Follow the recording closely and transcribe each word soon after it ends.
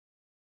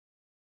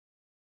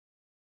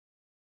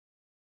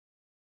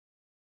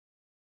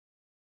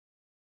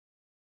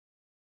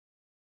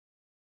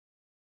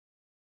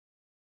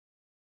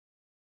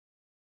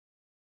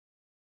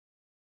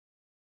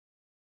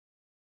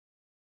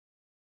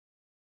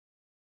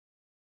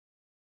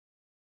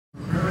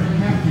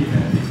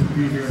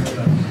be here with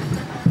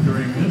us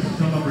during this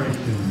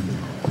celebration.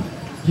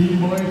 Team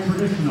Boy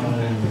Traditional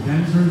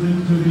enters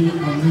into the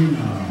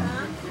arena.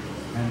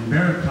 And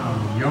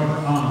Beartown, you're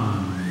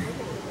on.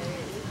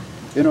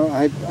 You know,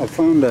 I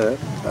found a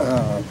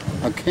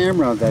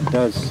camera that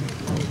does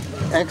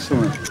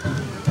excellent.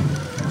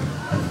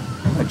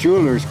 A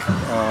jeweler's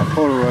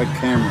Polaroid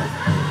camera.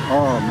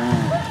 Oh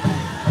man,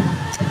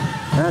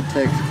 that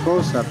takes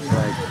close-ups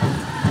like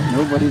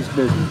nobody's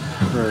business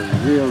for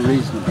real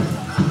reason.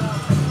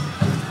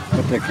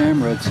 But the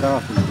camera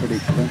itself is pretty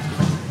expensive.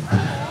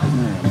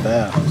 Man,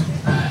 that.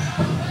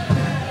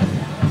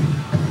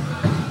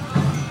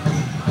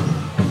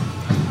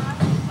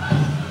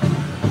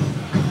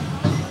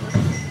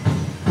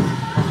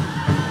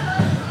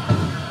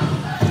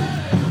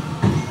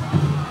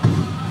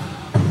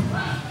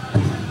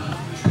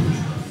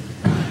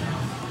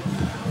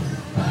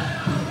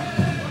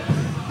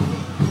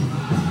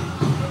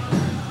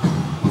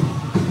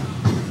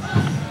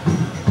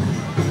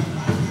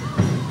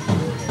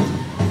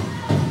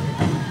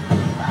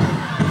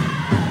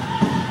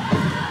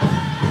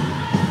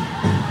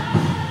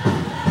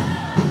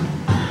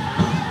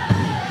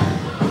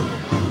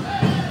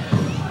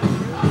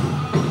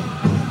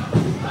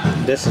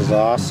 This is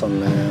awesome,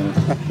 man.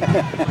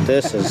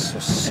 This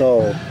is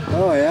so...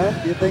 Oh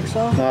yeah? You think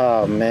so?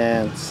 Oh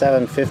man,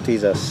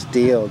 750's a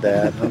steal,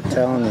 Dad. I'm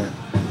telling you.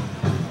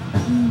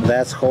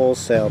 That's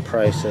wholesale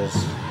prices.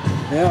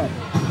 Yeah.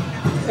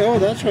 Oh,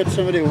 that's what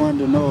somebody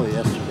wanted to know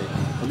yesterday.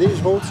 Are these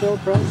wholesale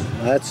prices?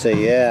 I'd say,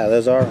 yeah,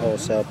 those are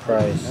wholesale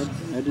price.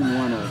 I didn't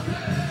want to...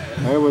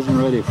 I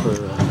wasn't ready for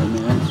an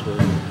answer.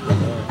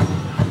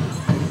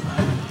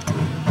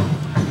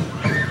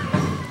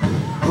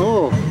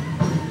 Oh!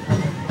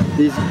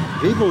 These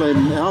people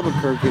in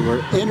Albuquerque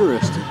were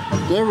interested.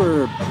 They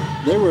were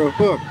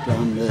hooked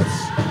on this.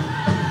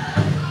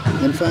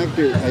 In fact,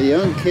 a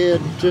young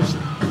kid, just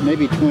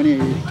maybe 20,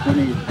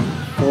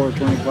 24,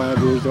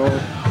 25 years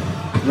old,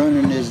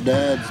 running his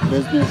dad's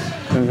business,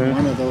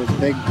 one of those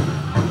big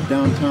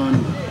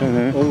downtown,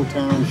 old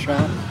town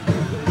shops.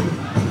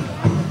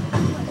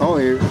 Oh,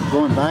 you're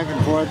going back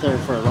and forth there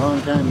for a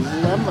long time. He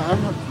says,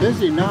 I'm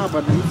busy now,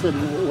 but he said,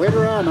 wait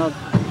around.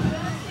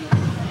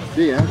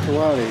 Gee, after a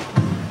while,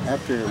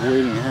 after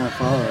waiting a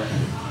half hour,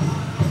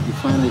 he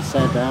finally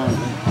sat down.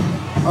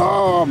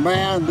 Oh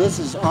man, this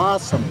is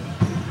awesome.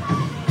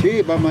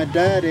 Gee, but my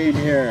dad ain't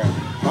here.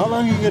 How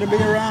long are you going to be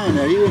around?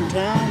 Are you in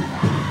town?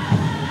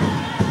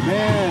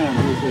 Man,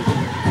 he says,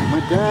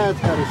 my dad's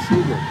had a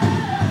secret.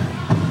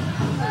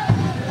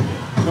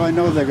 So I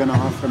know they're going to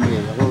offer me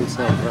the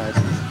wholesale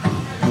prices.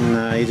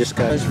 No, you just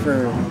got... Just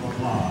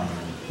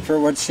for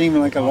what seemed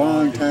like a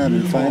long time,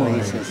 and finally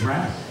he says,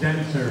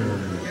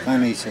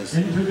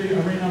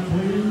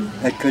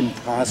 that couldn't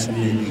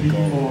possibly be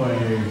gold.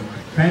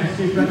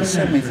 It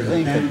set me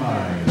thinking,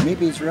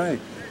 maybe he's right.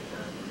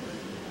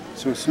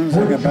 So as soon as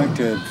I got back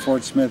to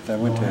Fort Smith, I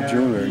went to a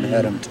jeweler and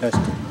had him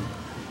tested.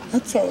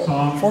 That's a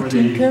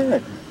 14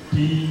 karat.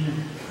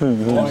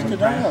 Test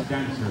it out.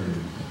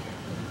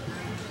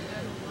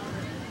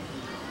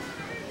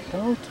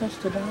 Go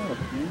test it out,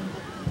 man.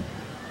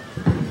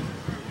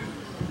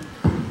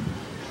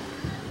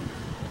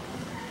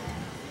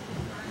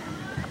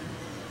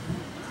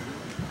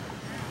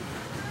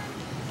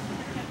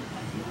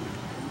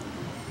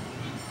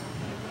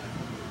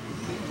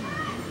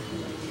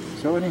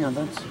 So anyhow,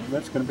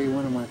 that's going to be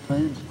one of my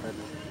plans for the